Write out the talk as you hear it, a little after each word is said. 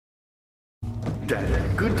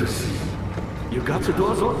Dad, good to see you. You got the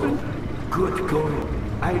doors open? Good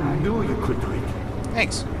going. I knew you could do it.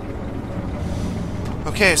 Thanks.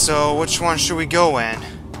 Okay, so which one should we go in?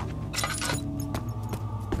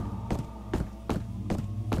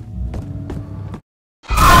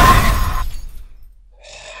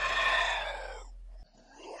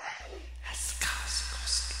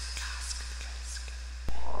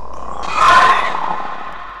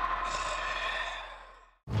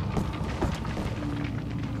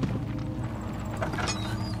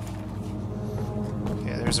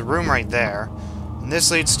 There's a room right there. And this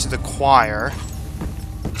leads to the choir.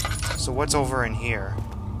 So what's over in here?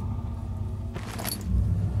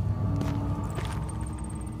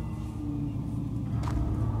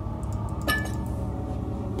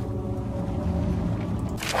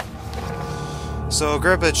 So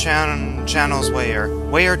Agrippa channels Weir.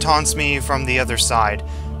 Weir taunts me from the other side.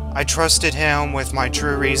 I trusted him with my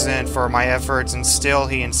true reason for my efforts, and still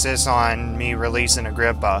he insists on me releasing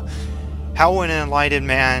Agrippa. How an enlightened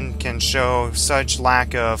man can show such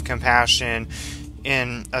lack of compassion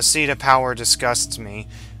in a seat of power disgusts me.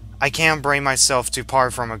 I can't bring myself to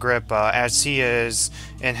part from Agrippa, as he is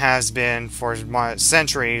and has been for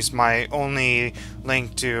centuries my only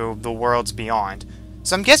link to the worlds beyond.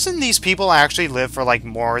 So I'm guessing these people actually live for like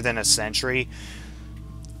more than a century.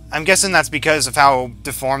 I'm guessing that's because of how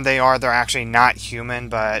deformed they are. They're actually not human,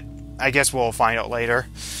 but I guess we'll find out later.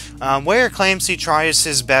 Weir claims he tries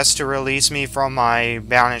his best to release me from my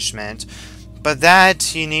banishment, but that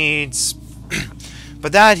he needs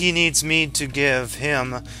me to give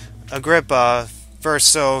him Agrippa first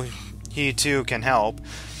so he too can help.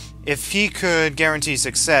 If he could guarantee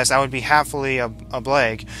success, I would be happily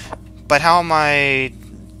obliged. But how am I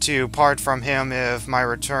to part from him if my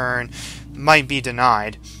return might be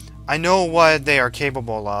denied? I know what they are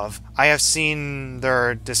capable of. I have seen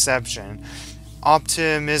their deception.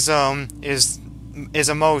 Optimism is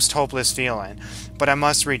a most hopeless feeling, but I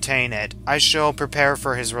must retain it. I shall prepare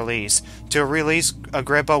for his release. To release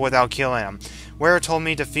Agrippa without killing him. Weir told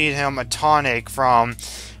me to feed him a tonic from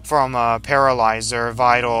a paralyzer,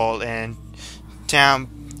 vital, and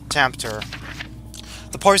tempter.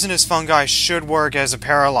 The poisonous fungi should work as a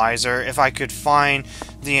paralyzer if I could find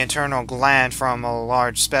the internal gland from a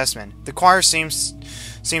large specimen. The choir seems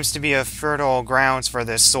to be a fertile grounds for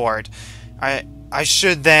this sort. I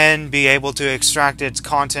should then be able to extract its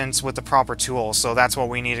contents with the proper tools, so that's what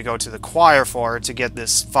we need to go to the choir for to get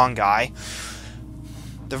this fungi.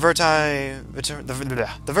 The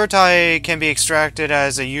verti can be extracted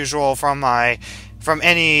as usual from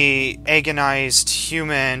any agonized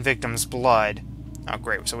human victim's blood. Oh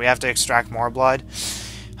great, so we have to extract more blood.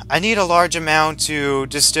 I need a large amount to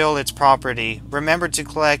distill its property. Remember to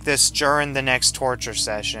collect this during the next torture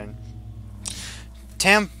session.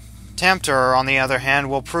 Tempter, on the other hand,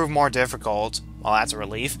 will prove more difficult. Well, that's a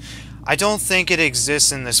relief. I don't think it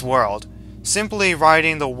exists in this world. Simply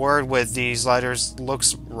writing the word with these letters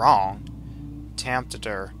looks wrong.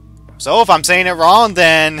 Tempter. So if I'm saying it wrong,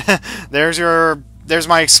 then there's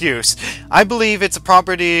my excuse. I believe it's a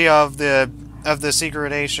property of the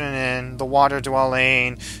secretation in the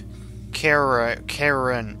water-dwelling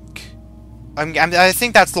Karen. I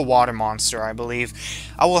think that's the water monster, I believe.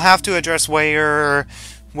 I will have to address Weir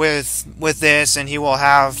with this, and he will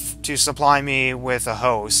have to supply me with a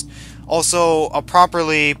host. Also, a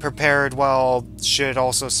properly prepared well should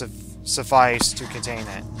also suffice to contain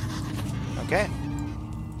it. Okay.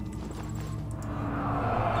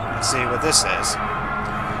 Let's see what this is.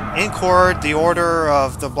 In court, the Order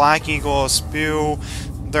of the Black Eagle spew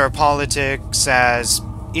their politics as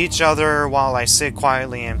each other while I sit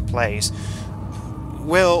quietly in place.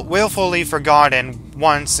 Willfully forgotten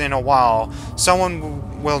once in a while,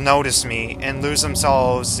 someone will notice me and lose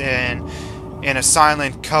themselves in a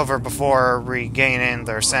silent cover before regaining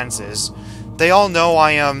their senses. They all know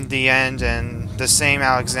I am the end and the same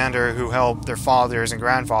Alexander who helped their fathers and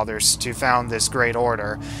grandfathers to found this great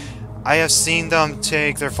order. I have seen them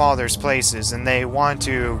take their fathers' places, and they want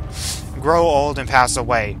to grow old and pass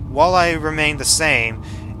away, while I remain the same,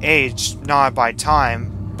 aged not by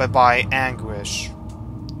time, but by anguish.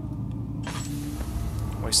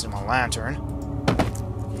 Wasted my lantern.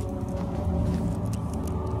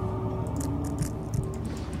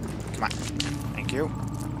 Come on. Thank you.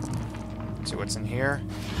 Let's see what's in here.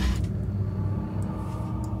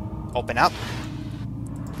 Open up.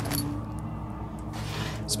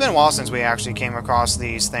 It's been a while since we actually came across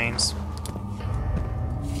these things.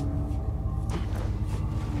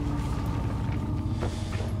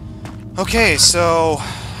 Okay, so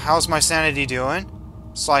how's my sanity doing?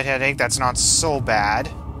 Slight headache, that's not so bad.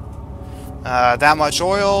 That much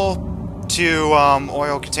oil, 2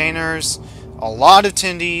 oil containers, a lot of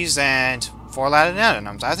tindies, and 4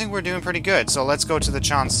 laudanums. I think we're doing pretty good. So let's go to the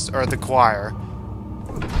the choir.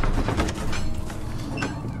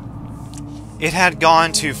 It had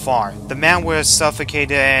gone too far. The man was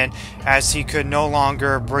suffocated as he could no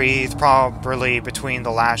longer breathe properly between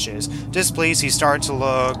the lashes. Displeased, he started to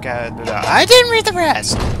look at the... I didn't read the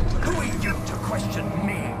rest! Who are you to question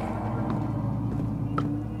me?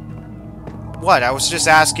 What? I was just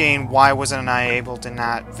asking why wasn't I able to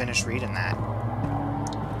not finish reading that.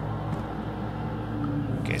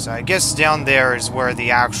 Okay, so I guess down there is where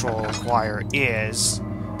the actual choir is,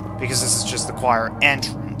 because this is just the choir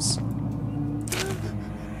entrance.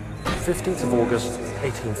 15th of August,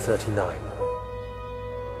 1839.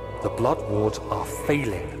 The blood wards are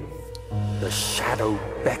failing. The shadow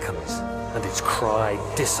beckons, and its cry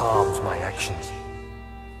disarms my actions.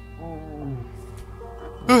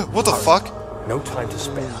 What the fuck? No time to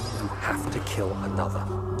spare. You have to kill another.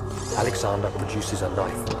 Alexander produces a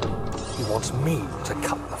knife. He wants me to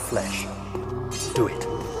cut the flesh. Do it.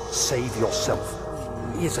 Save yourself.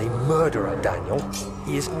 He is a murderer, Daniel.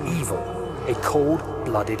 He is evil. A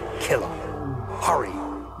cold-blooded killer. Hurry.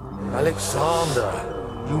 Alexander,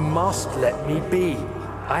 you must let me be.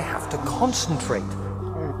 I have to concentrate.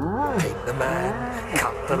 Take the man,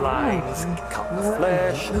 cut the lines, cut the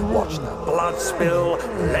flesh, watch the blood spill,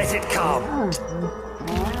 let it come.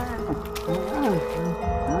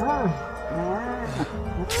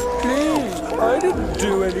 Please, I didn't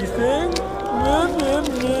do anything.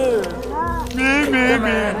 Take the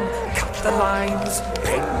man, cut the lines,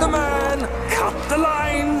 paint the man, cut the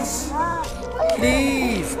lines.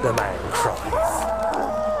 Please, the man cries.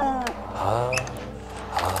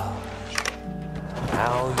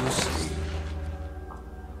 Now you see.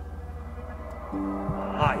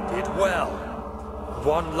 I did well.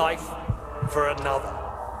 One life for another.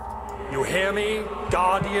 You hear me,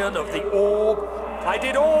 guardian of the orb? I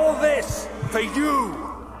did all this for you.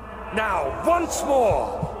 Now, once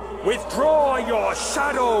more, withdraw your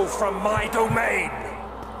shadow from my domain.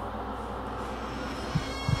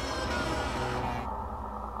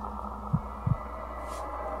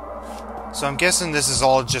 So I'm guessing this is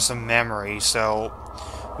all just a memory, so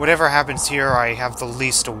whatever happens here, I have the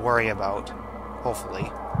least to worry about. Hopefully.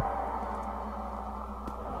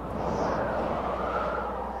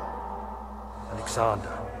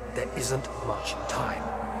 Alexander, there isn't much time.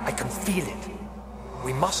 I can feel it.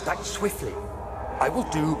 We must act swiftly. I will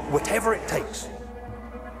do whatever it takes.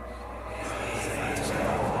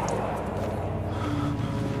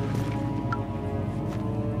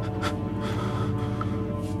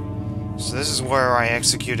 So this is where I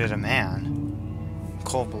executed a man.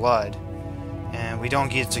 Cold blood. And we don't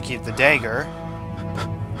get to keep the dagger.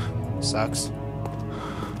 Sucks.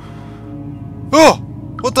 Oh!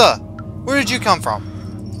 What the? Where did you come from?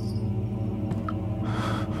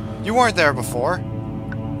 You weren't there before.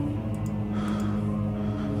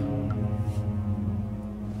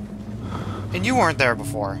 And you weren't there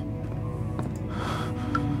before.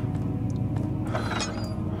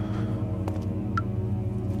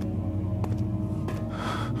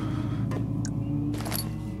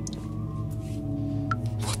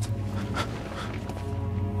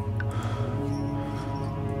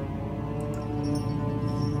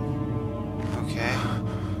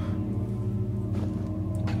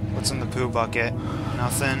 What's in the poo bucket?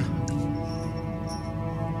 Nothing.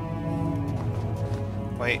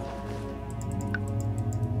 Wait.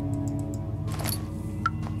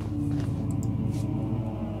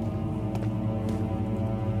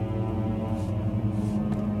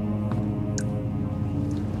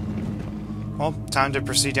 Well, time to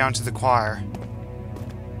proceed down to the choir.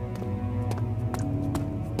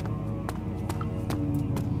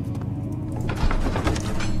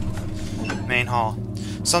 Main hall.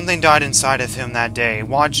 Something died inside of him that day.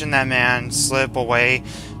 Watching that man slip away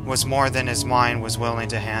was more than his mind was willing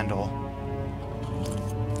to handle.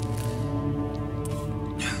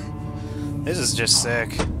 This is just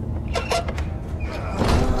sick.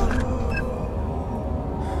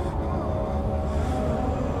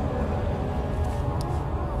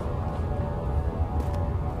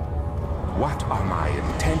 What are my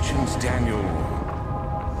intentions, Daniel?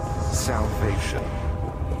 Salvation.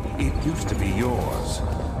 It used to be yours,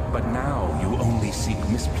 but now you only seek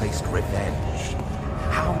misplaced revenge.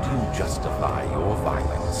 How do you justify your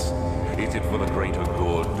violence? Is it for the greater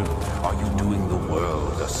good? Are you doing the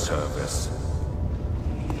world a service?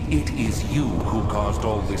 It is you who caused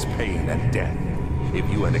all this pain and death. If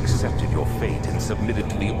you had accepted your fate and submitted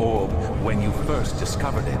to the orb when you first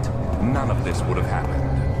discovered it, none of this would have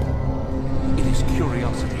happened. It is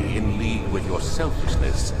curiosity in league with your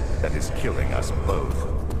selfishness that is killing us both.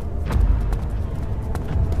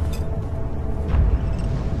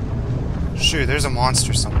 Shoot, there's a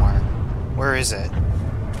monster somewhere. Where is it?